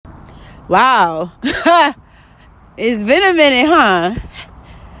Wow. It's been a minute, huh?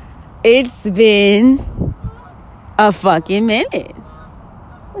 It's been a fucking minute.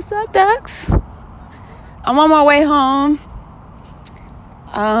 What's up, ducks? I'm on my way home.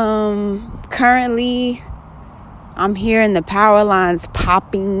 Currently, I'm hearing the power lines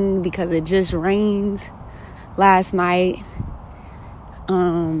popping because it just rained last night.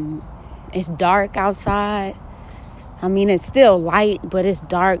 It's dark outside. I mean, it's still light, but it's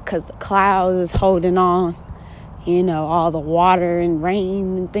dark because the clouds is holding on. You know, all the water and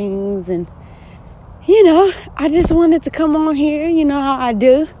rain and things. And, I just wanted to come on here. You know how I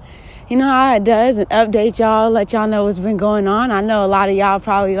do. You know how it does. And update y'all, let y'all know what's been going on. I know a lot of y'all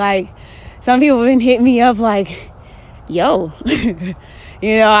probably some people been hitting me up yo.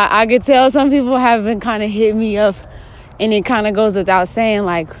 I could tell some people have been kind of hitting me up. And it kind of goes without saying,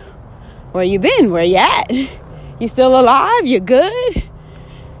 where you been? Where you at? You still alive? You good?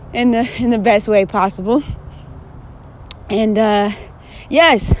 In the best way possible. And,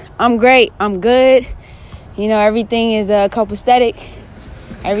 yes, I'm great. I'm good. Everything is copacetic.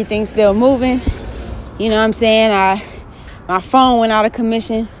 Everything's still moving. You know what I'm saying? My phone went out of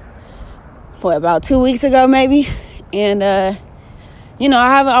commission, about 2 weeks ago, maybe. And,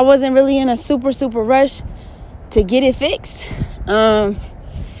 I wasn't really in a super, super rush to get it fixed. The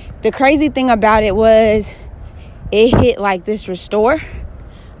crazy thing about it was it hit this restore.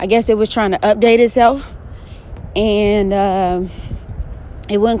 I guess it was trying to update itself. And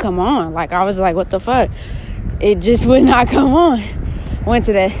it wouldn't come on. I was like, what the fuck? It just would not come on. Went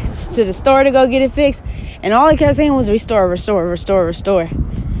to the store to go get it fixed. And all it kept saying was restore, restore, restore, restore.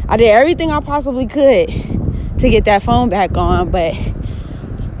 I did everything I possibly could to get that phone back on. But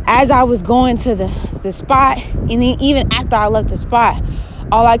as I was going to the spot, and then even after I left the spot,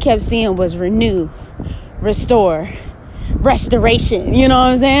 all I kept seeing was renew, restore, restoration. You know what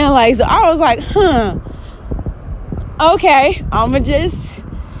I'm saying? So I was like, okay, I'ma just,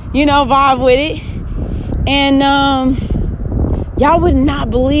 vibe with it. And y'all would not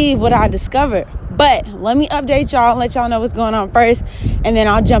believe what I discovered. But let me update y'all and let y'all know what's going on first. And then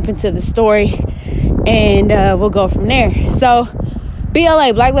I'll jump into the story and we'll go from there. So,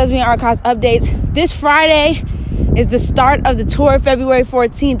 BLA, Black Lesbian Archives updates. This Friday is the start of the tour. February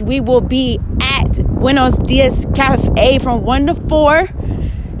 14th, we will be at Buenos Dias Cafe from 1 to 4.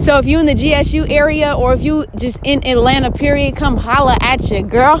 So if you in the GSU area or if you just in Atlanta, period, come holla at your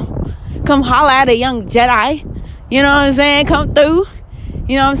girl. Come holla at a young Jedi. You know what I'm saying? Come through.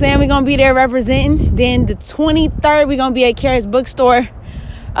 You know what I'm saying? We're going to be there representing. Then the 23rd, we're going to be at Karat's Bookstore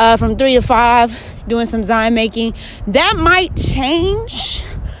from 3 to 5 doing some Zion making. That might change,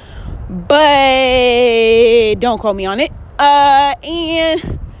 but don't quote me on it.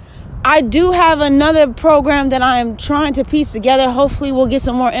 And I do have another program that I'm trying to piece together. Hopefully we'll get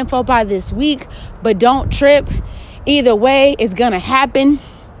some more info by this week, but don't trip. Either way, it's going to happen.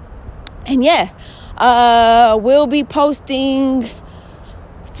 And we'll be posting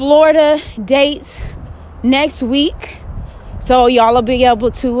Florida dates next week. So y'all will be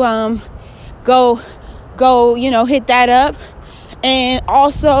able to go, hit that up. And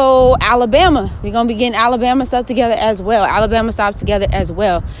also Alabama. We're going to be getting Alabama stuff together as well. Alabama stops together as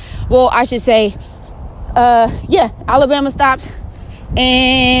well. Well, I should say, Alabama stops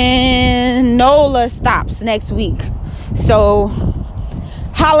and NOLA stops next week. So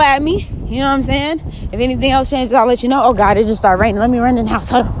holla at me. You know what I'm saying? If anything else changes, I'll let you know. Oh, God, it just started raining. Let me run in the house.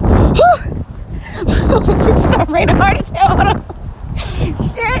 Hold on. It just started raining hard as hell. Hold on.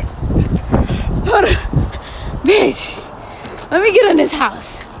 Shit. Hold on. Bitch. Let me get in this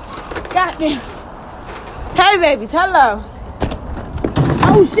house. Goddamn. Hey, babies. Hello.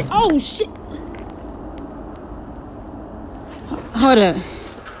 Oh, shit. Oh, shit. Hold up.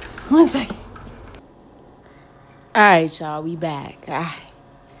 1 second. All right, y'all. We back. All right.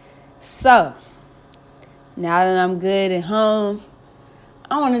 So, now that I'm good at home,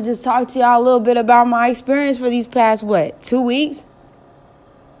 I want to just talk to y'all a little bit about my experience for these past, 2 weeks?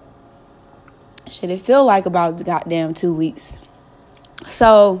 Shit, it feel like about goddamn 2 weeks.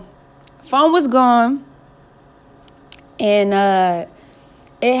 So, phone was gone. And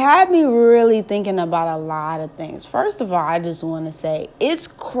it had me really thinking about a lot of things. First of all, I just want to say it's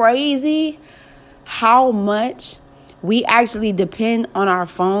crazy how much we actually depend on our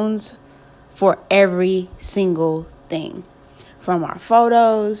phones for every single thing. From our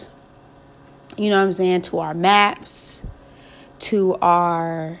photos, to our maps, to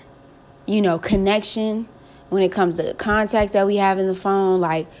our, connection when it comes to contacts that we have in the phone.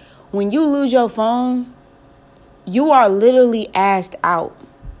 When you lose your phone, you are literally asked out.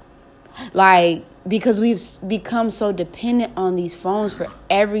 because we've become so dependent on these phones for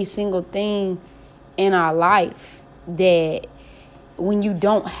every single thing in our life that when you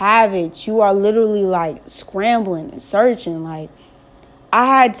don't have it, you are literally like scrambling and searching. Like, I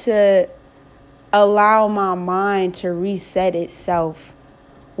had to allow my mind to reset itself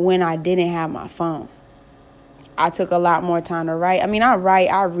when I didn't have my phone. I took a lot more time to write. I mean, I write,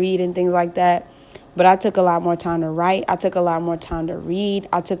 I read and things like that, but I took a lot more time to write. I took a lot more time to read.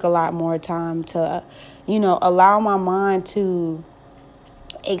 I took a lot more time to, allow my mind to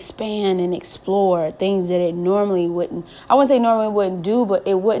expand and explore things that it normally wouldn't. I wouldn't say normally wouldn't do, but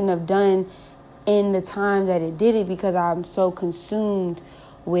it wouldn't have done in the time that it did it, because I'm so consumed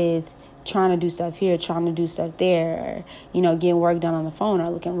with trying to do stuff here, trying to do stuff there, or, getting work done on the phone or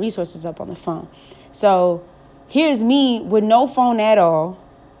looking resources up on the phone. So here's me with no phone at all,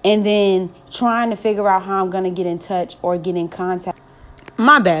 and then trying to figure out how I'm going to get in touch or get in contact.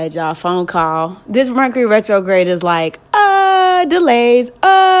 My bad, y'all. Phone call. This Mercury retrograde is like, delays,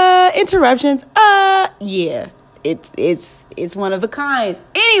 interruptions. Yeah, it's one of a kind.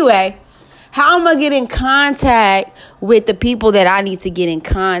 Anyway, how am I get in contact with the people that I need to get in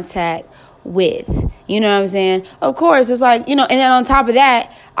contact with? You know what I'm saying? Of course, it's like, and then on top of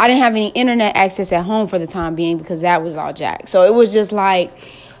that, I didn't have any internet access at home for the time being because that was all jacked. So it was just like,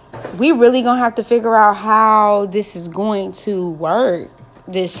 we really gonna have to figure out how this is going to work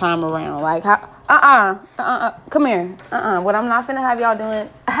this time around. Like, come here. What I'm not finna have y'all doing.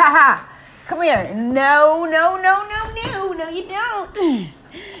 Come here. No, you don't.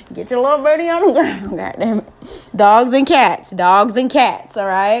 Get your little birdie on the ground. God damn it. Dogs and cats, all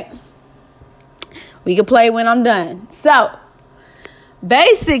right? We can play when I'm done. So,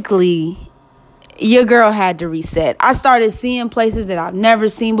 basically, your girl had to reset. I started seeing places that I've never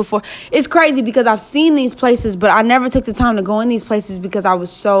seen before. It's crazy because I've seen these places, but I never took the time to go in these places because I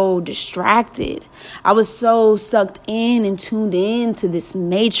was so distracted. I was so sucked in and tuned in to this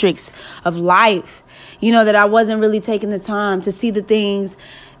matrix of life, that I wasn't really taking the time to see the things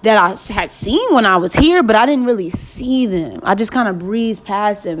that I had seen when I was here, but I didn't really see them. I just kind of breezed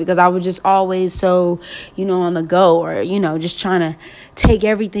past them because I was just always so, on the go, or, just trying to take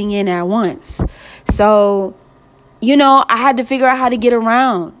everything in at once. So, I had to figure out how to get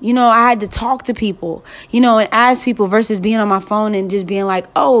around. I had to talk to people, and ask people versus being on my phone and just being like,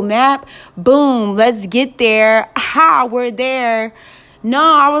 oh, map, boom, let's get there. Ha, we're there. No,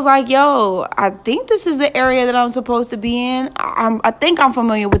 I was like, yo, I think this is the area that I'm supposed to be in. I think I'm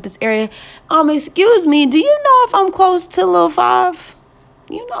familiar with this area. Excuse me, do you know if I'm close to Lil 5?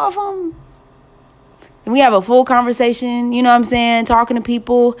 You know if I'm... And we have a full conversation, you know what I'm saying? Talking to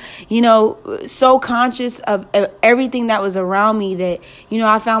people, so conscious of everything that was around me that,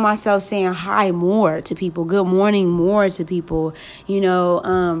 I found myself saying hi more to people, good morning more to people,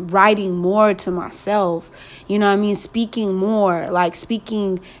 writing more to myself, speaking more, like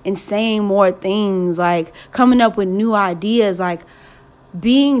speaking and saying more things, like coming up with new ideas, like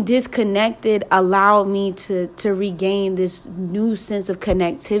being disconnected allowed me to regain this new sense of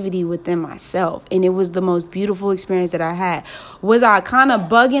connectivity within myself. And it was the most beautiful experience that I had. Was I kind of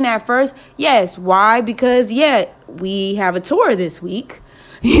bugging at first? Yes. Why? Because, we have a tour this week.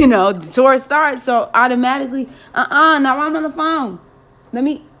 The tour starts. So automatically, now I'm on the phone.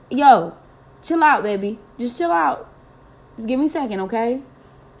 Chill out, baby. Just chill out. Just give me a second, okay?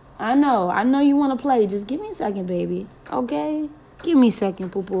 I know you want to play. Just give me a second, baby. Okay? Give me a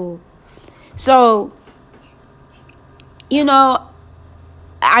second, poo-poo. So,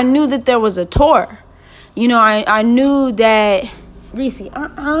 I knew that there was a tour. I knew that... Reese,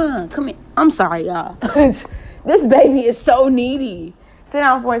 come here. I'm sorry, y'all. This baby is so needy. Sit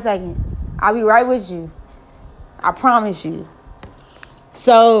down for a second. I'll be right with you. I promise you.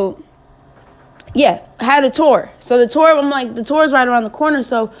 So, I had a tour. So the tour, I'm like, the tour is right around the corner.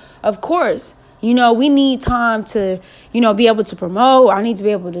 So, of course... we need time to, be able to promote. I need to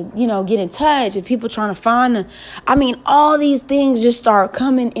be able to, get in touch. If people trying to find them. All these things just start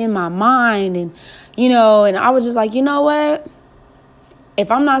coming in my mind. And, and I was just like, you know what?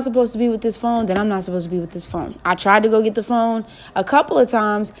 If I'm not supposed to be with this phone, then I'm not supposed to be with this phone. I tried to go get the phone a couple of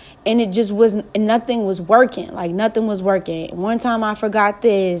times and it just wasn't, nothing was working. Like nothing was working. One time I forgot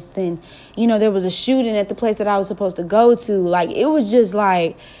this. Then, there was a shooting at the place that I was supposed to go to. Like, it was just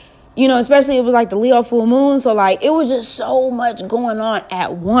like... especially it was like the Leo full moon. So like, it was just so much going on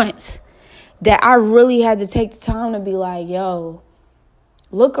at once that I really had to take the time to be like, yo,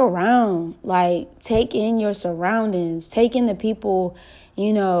 look around, like take in your surroundings, take in the people,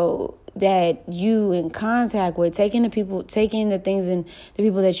 that you in contact with, taking the things and the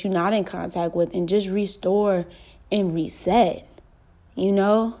people that you're not in contact with, and just restore and reset,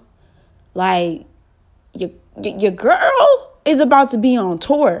 like your girl is about to be on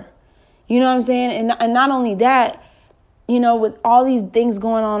tour. You know what I'm saying? And not only that, with all these things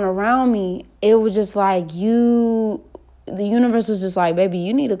going on around me, it was just like the universe was just like, baby,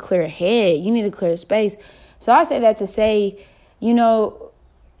 you need to clear a head. You need to clear space. So I say that to say,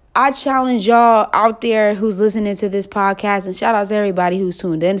 I challenge y'all out there who's listening to this podcast, and shout out to everybody who's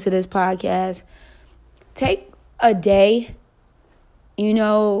tuned into this podcast. Take a day,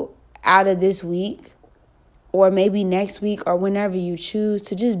 out of this week, or maybe next week, or whenever you choose,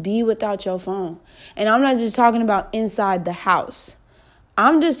 to just be without your phone. And I'm not just talking about inside the house.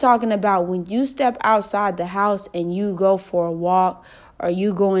 I'm just talking about when you step outside the house and you go for a walk, or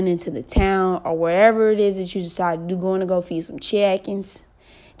you going into the town, or wherever it is that you decide you're going to go feed some chickens,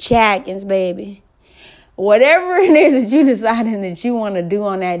 baby. Whatever it is that you deciding that you want to do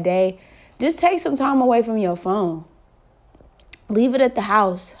on that day, just take some time away from your phone. Leave it at the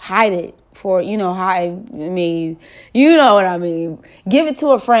house. Hide it for, you know what I mean. Give it to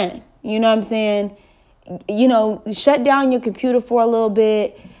a friend. You know what I'm saying? Shut down your computer for a little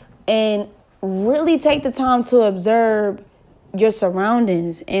bit and really take the time to observe your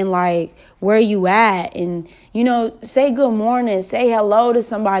surroundings and like where you at, and say good morning, say hello to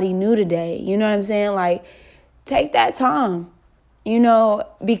somebody new today. You know what I'm saying? Like, take that time,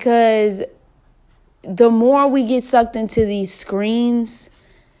 because the more we get sucked into these screens,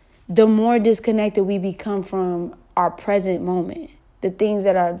 the more disconnected we become from our present moment, the things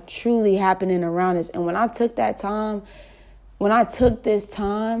that are truly happening around us. And when I took this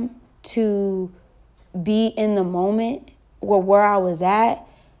time to be in the moment where I was at,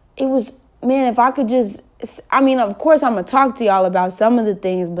 it was, man, if I could just, of course I'm going to talk to y'all about some of the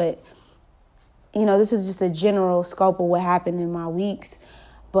things, but, this is just a general scope of what happened in my weeks.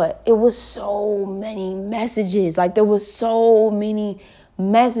 But it was so many messages. Like, there was so many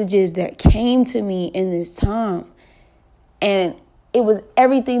messages that came to me in this time. And it was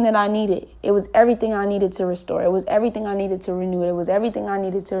everything that I needed. It was everything I needed to restore. It was everything I needed to renew. It was everything I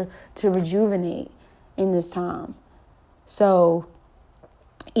needed to rejuvenate in this time. So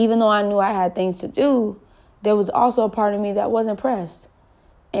even though I knew I had things to do, there was also a part of me that wasn't pressed.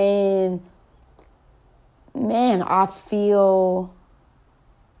 And man, I feel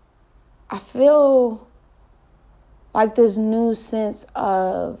like this new sense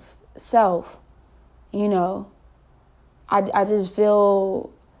of self, I just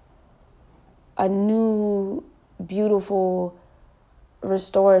feel a new, beautiful,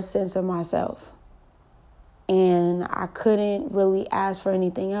 restored sense of myself. And I couldn't really ask for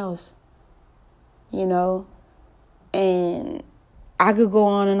anything else, And I could go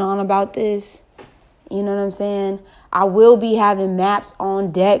on and on about this. You know what I'm saying? I will be having maps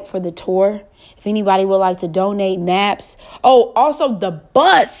on deck for the tour. If anybody would like to donate maps. Oh, also the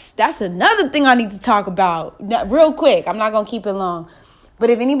bus. That's another thing I need to talk about. Real quick. I'm not going to keep it long. But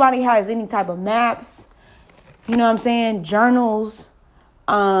if anybody has any type of maps, journals,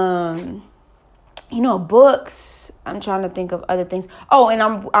 books. I'm trying to think of other things. Oh, and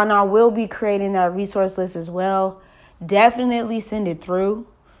I will be creating that resource list as well. Definitely send it through.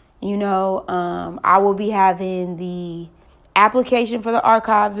 I will be having the application for the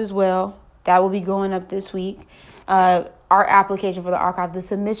archives as well. That will be going up this week. Our application for the archives, the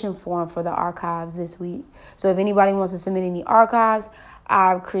submission form for the archives this week. So if anybody wants to submit any archives,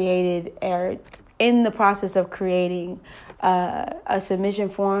 I've created in the process of creating a submission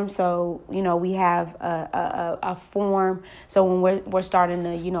form. So, we have a form. So when we're starting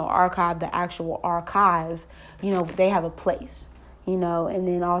to, archive the actual archives, they have a place, and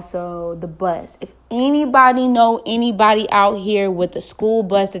then also the bus. If anybody know anybody out here with a school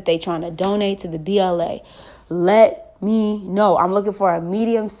bus that they trying to donate to the BLA, let me know. I'm looking for a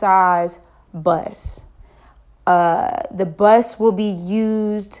medium-sized bus. The bus will be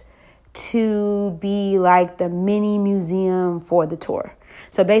used to be like the mini museum for the tour.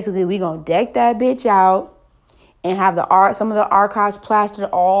 So basically, we gonna deck that bitch out and have some of the archives plastered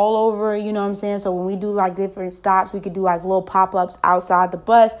all over, you know what I'm saying? So when we do like different stops, we could do like little pop-ups outside the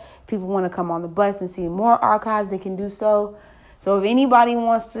bus. If people want to come on the bus and see more archives, they can do so. So if anybody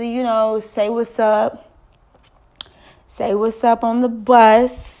wants to, say what's up on the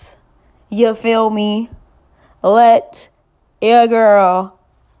bus, you feel me? Let your girl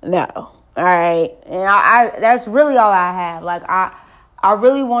know. All right. And I that's really all I have. Like, I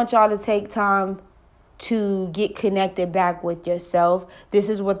really want y'all to take time to get connected back with yourself. This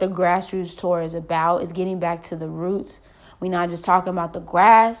is what the Grassroots Tour is about, is getting back to the roots. We're not just talking about the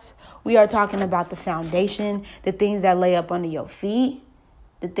grass. We are talking about the foundation, the things that lay up under your feet,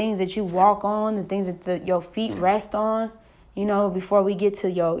 the things that you walk on, the things that your feet rest on. before we get to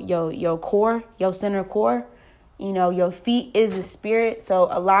your core, your center core, your feet is the spirit. So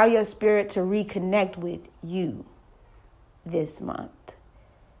allow your spirit to reconnect with you this month.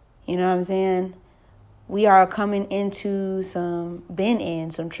 You know what I'm saying? We are coming into some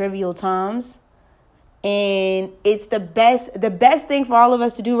trivial times. And it's the best thing for all of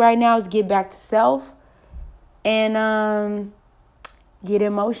us to do right now is get back to self and get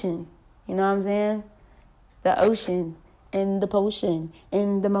in motion. You know what I'm saying? The ocean and the potion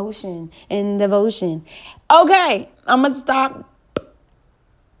and the motion and devotion. Okay, I'm going to stop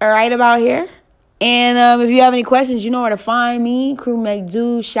right about here. And if you have any questions, you know where to find me. Crew Make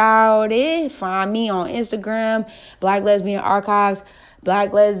Do, shout it. Find me on Instagram, Black Lesbian Archives,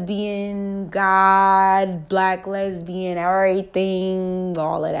 Black Lesbian God, Black Lesbian everything,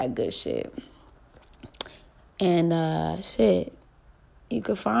 all of that good shit. And you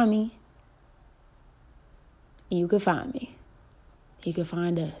could find me. You can find me. You can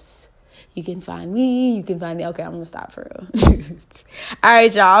find us. You can find me. You can find me. Okay, I'm going to stop for real. All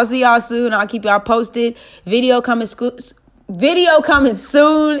right, y'all. I'll see y'all soon. I'll keep y'all posted. Video coming soon.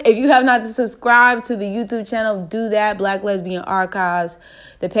 If you have not subscribed to the YouTube channel, do that. Black Lesbian Archives.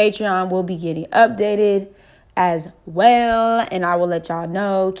 The Patreon will be getting updated as well. And I will let y'all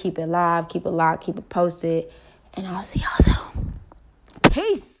know. Keep it live. Keep it locked. Keep it posted. And I'll see y'all soon.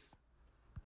 Peace.